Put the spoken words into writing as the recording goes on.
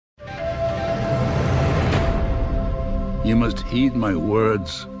You must heed my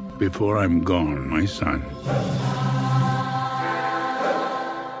words before I'm gone, my son.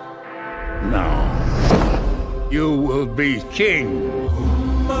 Now, you will be king.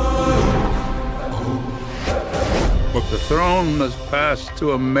 But the throne must pass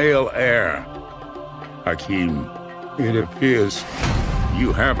to a male heir. Akim, it appears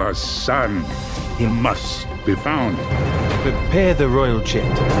you have a son. He must be found. Prepare the royal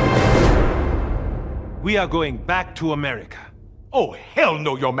jet. We are going back to America. Oh, hell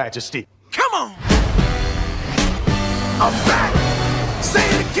no, Your Majesty. Come on! I'm back! Say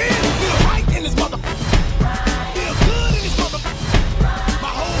it again! Feel right in this mother... Feel good in this mother... My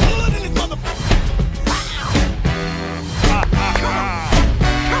whole hood in this mother...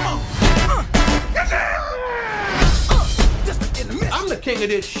 Come on! I'm the king of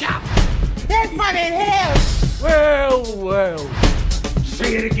this shop. That's funny as hell! Well, well.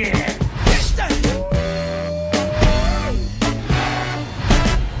 Say it again.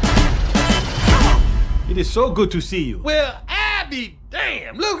 It is so good to see you. Well, I be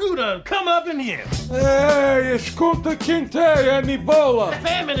damn. Look who done come up in here. Hey, escuta quem tem a Ebola.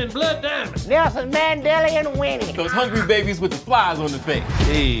 Famine and blood diamonds. Nelson Mandela and Winnie. Those hungry babies with the flies on their face.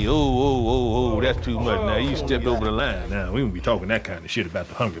 Hey, oh, that's too much. Now, you stepped over the line. Now, we won't be talking that kind of shit about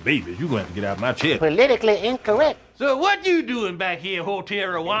the hungry babies. You're going to have to get out of my chair. Politically incorrect. So what you doing back here, Hotel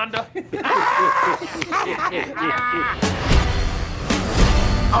Rwanda?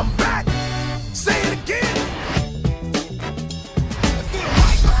 I'm